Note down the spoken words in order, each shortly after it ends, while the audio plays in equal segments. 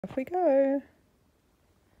Off we go.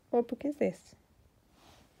 What book is this?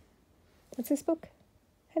 What's this book?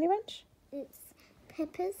 Honey Bunch? It's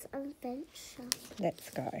Peppa's Adventure. Let's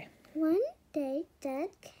go. One day, Dad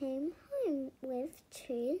came home with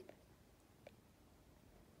 2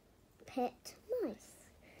 pet mice.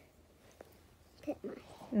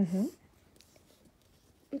 Mm-hmm.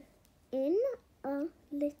 In a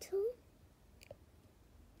little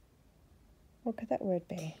What could that word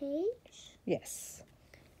be? cage. Yes.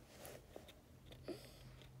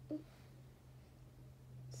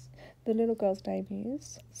 The little girl's name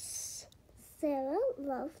is Sarah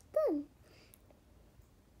loved them.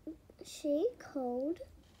 She called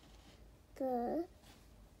the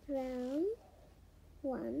brown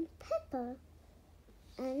one Peppa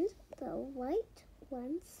and the white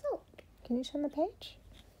one Salt. Can you turn the page?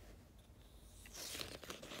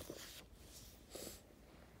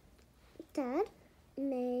 Dad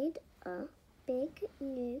made a big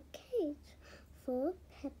new cage for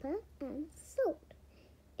Peppa and Salt.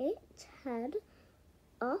 It had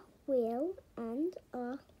a wheel and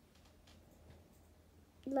a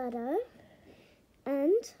ladder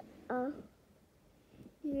and a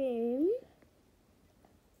room.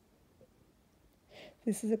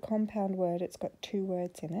 This is a compound word. It's got 2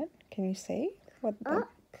 words in it. Can you see what the?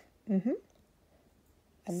 Up, Mm-hmm.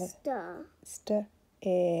 And the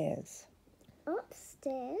stairs.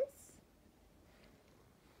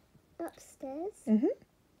 Upstairs, Mm-hmm.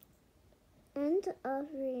 and a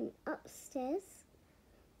room upstairs.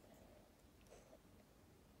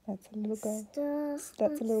 That's a little girl. That's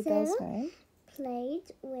That's a little girl's name.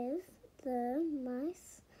 Played with the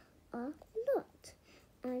mice a lot,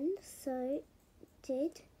 and so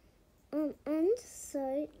did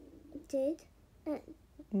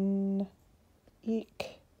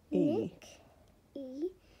Nick. Nick E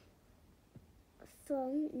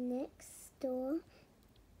from next door.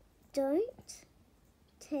 Don't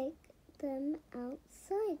take them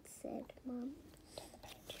outside, said Mum.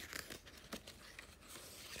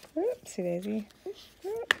 Oopsie daisy.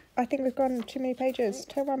 I think we've gone too many pages.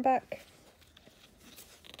 Turn one back.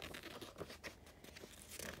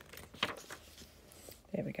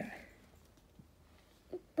 There we go.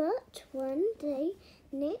 But one day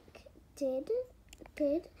Nick did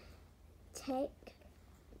take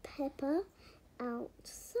Peppa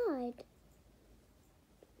outside.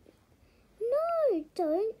 No,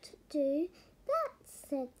 don't do that,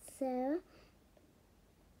 said Sarah.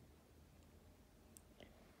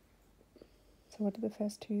 So what do the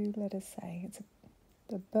first 2 letters say? It's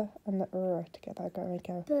the B and the R together. Go make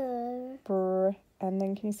a Brr. and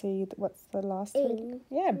then can you see what's the last 3? Ing.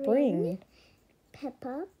 Yeah, bring.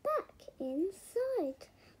 Peppa back inside,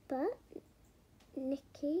 but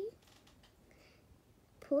Nicky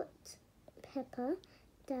put Peppa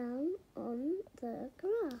down on the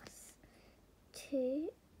grass to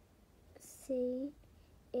see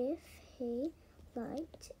if he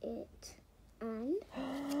liked it, and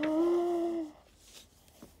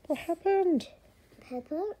What happened?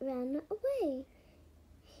 Peppa ran away.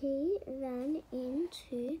 He ran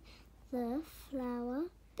into the flower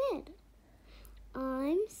bed.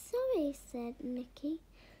 I'm sorry, said Nicky.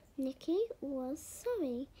 Nicky was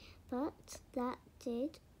sorry, but that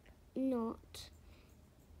did not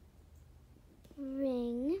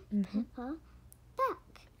bring Peppa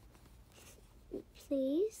back.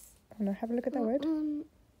 Please. Oh no, have a look at that word.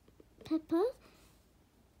 Peppa,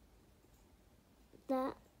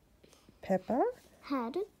 that Peppa.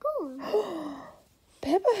 had gone.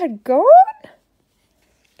 Peppa had gone?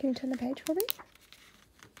 Can you turn the page for me?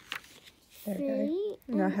 There we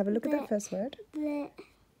go. Now have a look at that first word.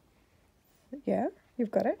 Yeah,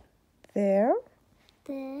 you've got it. There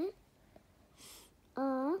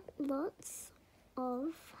are lots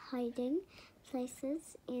of hiding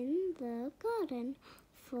places in the garden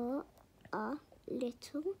for a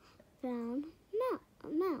little brown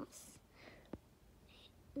mouse.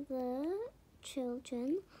 The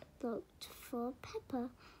children looked for Peppa,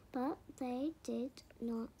 but they did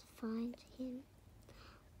not find him.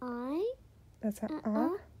 That's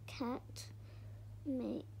A cat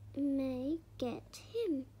may get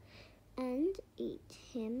him and eat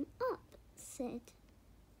him up, said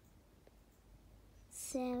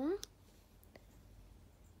Sarah.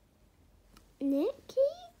 Nicky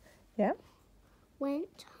Yeah.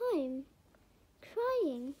 went home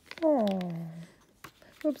crying. Oh.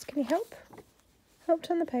 Oops, can you help? Help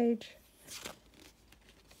turn the page.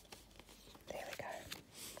 There we go.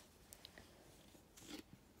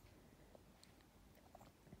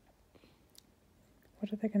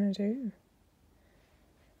 What are they going to do?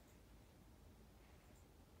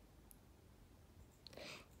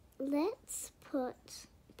 Let's put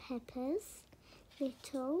Peppa's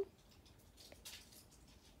little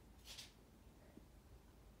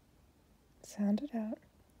Sound it out.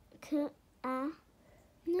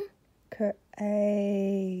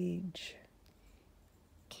 Cage.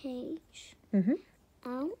 Cage Mm-hmm.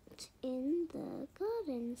 out in the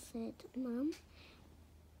garden, said Mum.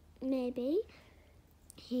 Maybe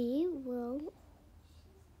he will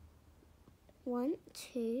want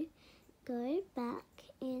to go back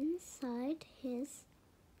inside his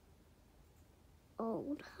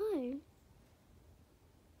old home.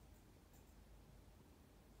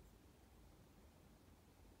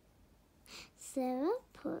 Sarah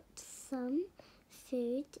put some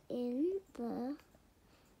food in the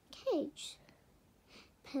cage.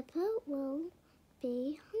 Peppa will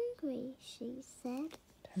be hungry, she said.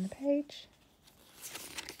 Turn the page.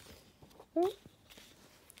 Oh,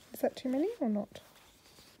 is that too many or not?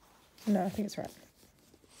 No, I think it's right.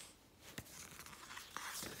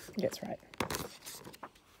 Yeah, it's right.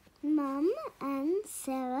 Mum and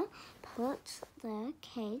Sarah put the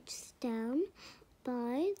cage down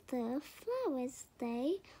by the flowers.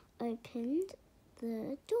 They opened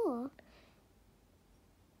the door.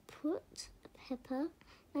 But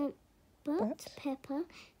Peppa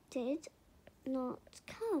did not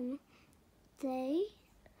come. They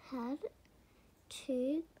had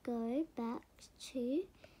to go back to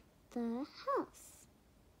the house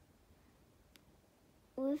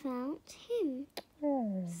without him.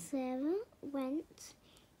 Oh. Sarah went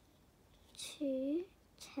to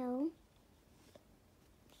tell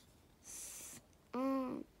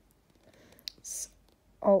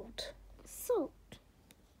Salt.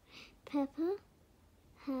 Peppa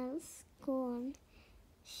has gone,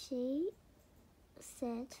 she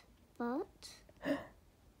said, but...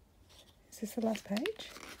 Is this the last page?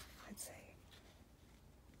 Let's see.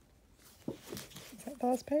 Is that the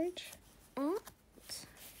last page? At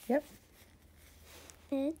Yep.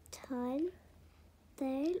 bedtime,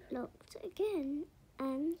 they looked again,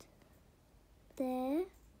 and there...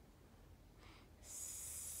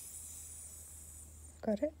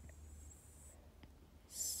 Got it?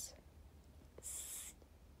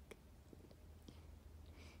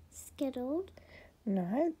 Scheduled.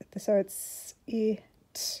 No, so it's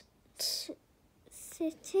it.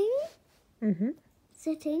 Sitting Mm-hmm.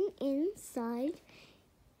 Sitting inside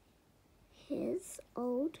his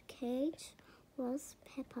old cage was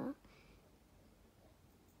Peppa.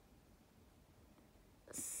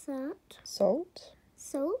 Salt.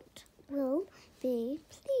 Salt will be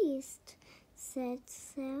pleased, said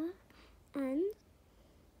Sarah, and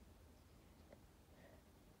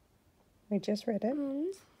We just read it.